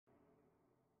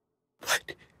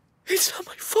It's not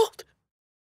my fault.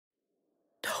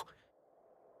 No,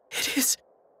 it is.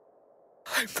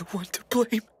 I'm the one to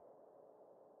blame.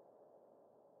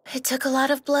 It took a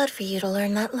lot of blood for you to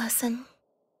learn that lesson.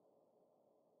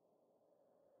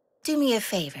 Do me a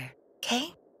favor,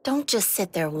 okay? Don't just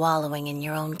sit there wallowing in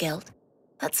your own guilt.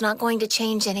 That's not going to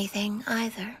change anything,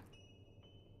 either.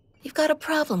 You've got a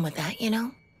problem with that, you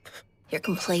know? You're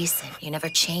complacent, you never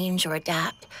change or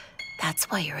adapt. That's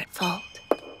why you're at fault.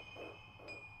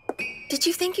 Did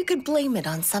you think you could blame it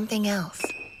on something else?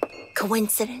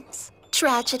 Coincidence?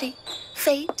 Tragedy?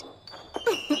 Fate?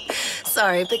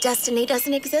 Sorry, but destiny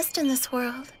doesn't exist in this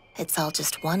world. It's all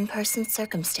just one person's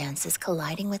circumstances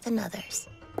colliding with another's.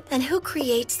 And who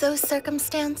creates those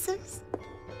circumstances?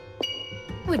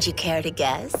 Would you care to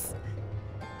guess?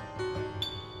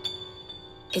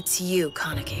 It's you,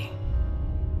 Kaneki.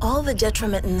 All the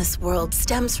detriment in this world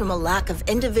stems from a lack of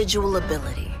individual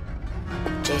ability.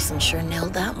 Jason sure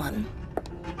nailed that one.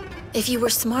 If you were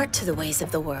smart to the ways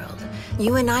of the world,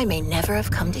 you and I may never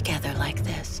have come together like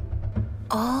this.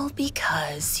 All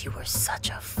because you were such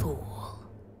a fool.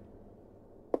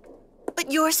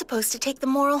 But you're supposed to take the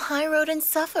moral high road and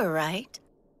suffer, right?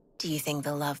 Do you think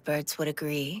the lovebirds would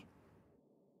agree?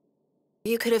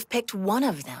 You could have picked one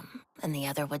of them, and the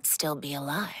other would still be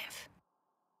alive.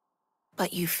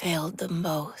 But you failed them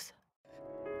both.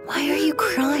 Why are you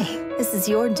crying? This is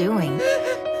your doing.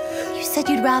 You said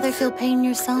you'd rather feel pain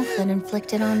yourself than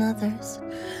inflict it on others.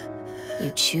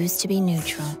 You choose to be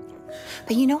neutral.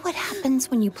 But you know what happens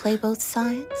when you play both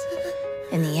sides?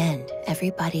 In the end,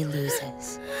 everybody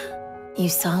loses. You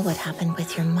saw what happened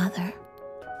with your mother.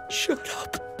 Shut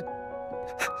up.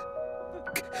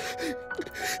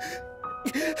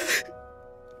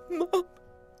 Mom.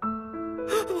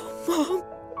 Oh, Mom.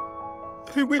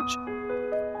 I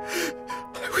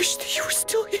wish that you were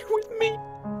still here with me.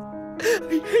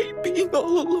 I hate being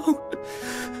all alone.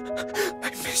 I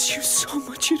miss you so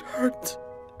much it hurts.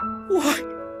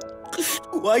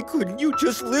 Why couldn't you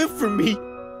just live for me?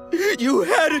 You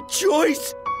had a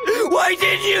choice. Why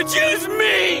didn't you choose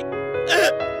me?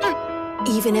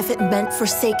 Even if it meant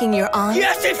forsaking your aunt?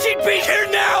 Yes, if she'd be here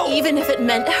now! Even if it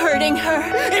meant hurting her?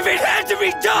 If it had to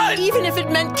be done! Even if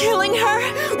it meant killing her?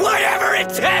 Whatever it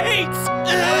takes!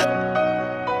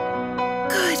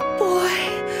 Good boy.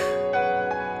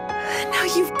 Now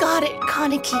you've got it,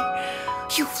 Kaneki.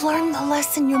 You've learned the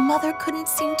lesson your mother couldn't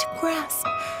seem to grasp.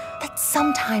 That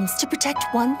sometimes, to protect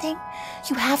one thing,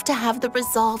 you have to have the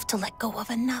resolve to let go of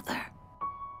another.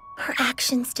 Her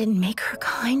actions didn't make her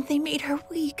kind, they made her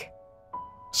weak.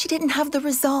 She didn't have the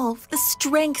resolve, the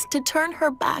strength to turn her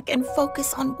back and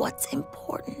focus on what's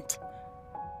important.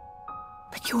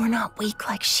 But you're not weak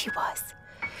like she was.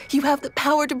 You have the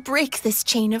power to break this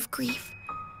chain of grief.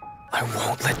 I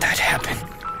won't let that happen.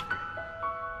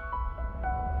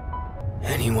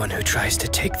 Anyone who tries to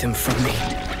take them from me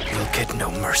will get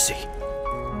no mercy.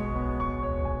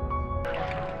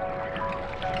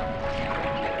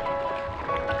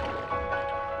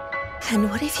 And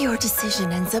what if your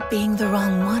decision ends up being the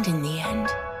wrong one in the end?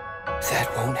 That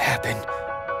won't happen,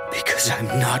 because I'm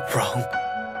not wrong.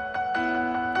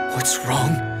 What's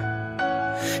wrong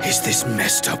is this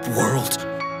messed up world.